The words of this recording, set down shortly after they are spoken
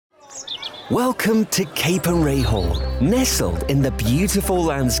Welcome to Cape and Ray Hall, nestled in the beautiful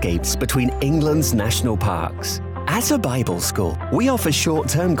landscapes between England's national parks. As a Bible school, we offer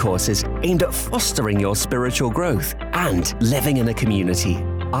short-term courses aimed at fostering your spiritual growth and living in a community.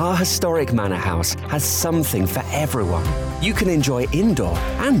 Our historic manor house has something for everyone. You can enjoy indoor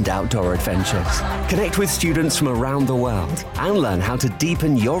and outdoor adventures, connect with students from around the world, and learn how to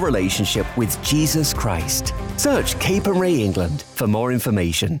deepen your relationship with Jesus Christ. Search Cape and Ray England for more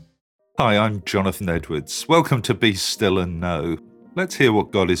information. Hi, I'm Jonathan Edwards. Welcome to Be Still and Know. Let's hear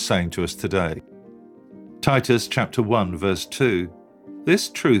what God is saying to us today. Titus chapter 1 verse 2. This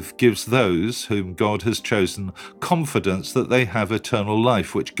truth gives those whom God has chosen confidence that they have eternal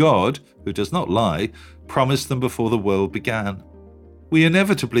life, which God, who does not lie, promised them before the world began. We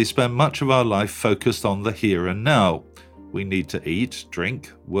inevitably spend much of our life focused on the here and now. We need to eat,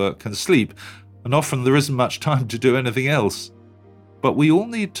 drink, work and sleep, and often there isn't much time to do anything else. But we all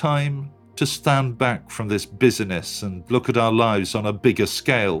need time to stand back from this busyness and look at our lives on a bigger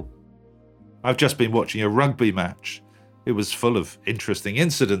scale. I've just been watching a rugby match. It was full of interesting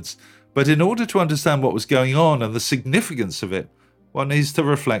incidents, but in order to understand what was going on and the significance of it, one needs to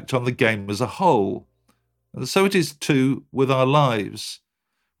reflect on the game as a whole. And so it is too with our lives.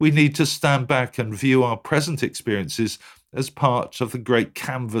 We need to stand back and view our present experiences as part of the great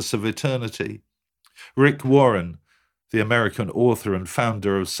canvas of eternity. Rick Warren, the American author and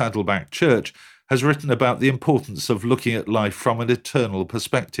founder of Saddleback Church, has written about the importance of looking at life from an eternal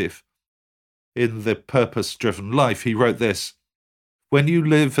perspective. In The Purpose-Driven Life, he wrote this: "When you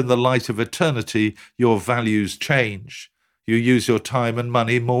live in the light of eternity, your values change. You use your time and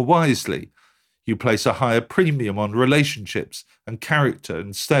money more wisely. You place a higher premium on relationships and character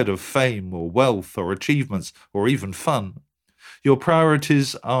instead of fame or wealth or achievements or even fun. Your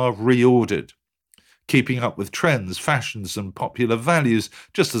priorities are reordered. Keeping up with trends, fashions, and popular values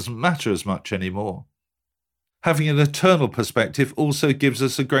just doesn't matter as much anymore." Having an eternal perspective also gives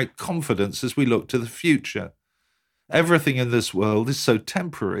us a great confidence as we look to the future. Everything in this world is so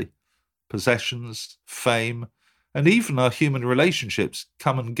temporary. Possessions, fame, and even our human relationships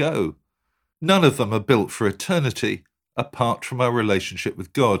come and go. None of them are built for eternity, apart from our relationship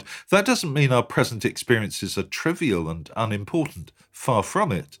with God. That doesn't mean our present experiences are trivial and unimportant, far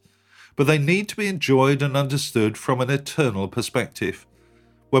from it. But they need to be enjoyed and understood from an eternal perspective.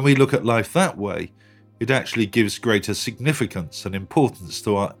 When we look at life that way, it actually gives greater significance and importance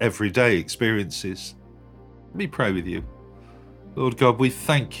to our everyday experiences. Let me pray with you. Lord God, we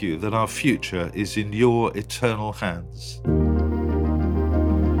thank you that our future is in your eternal hands.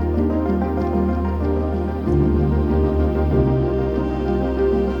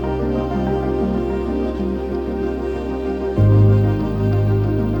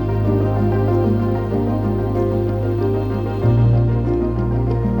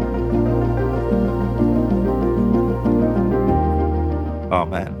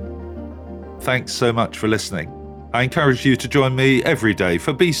 Amen. Thanks so much for listening. I encourage you to join me every day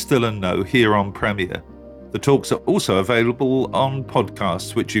for Be Still and Know here on Premier. The talks are also available on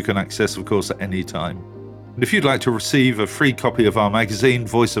podcasts, which you can access, of course, at any time. And if you'd like to receive a free copy of our magazine,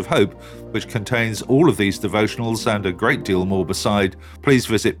 Voice of Hope, which contains all of these devotionals and a great deal more beside, please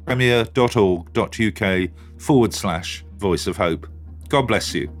visit premier.org.uk/Voice of Hope. God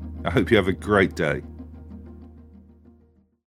bless you. I hope you have a great day.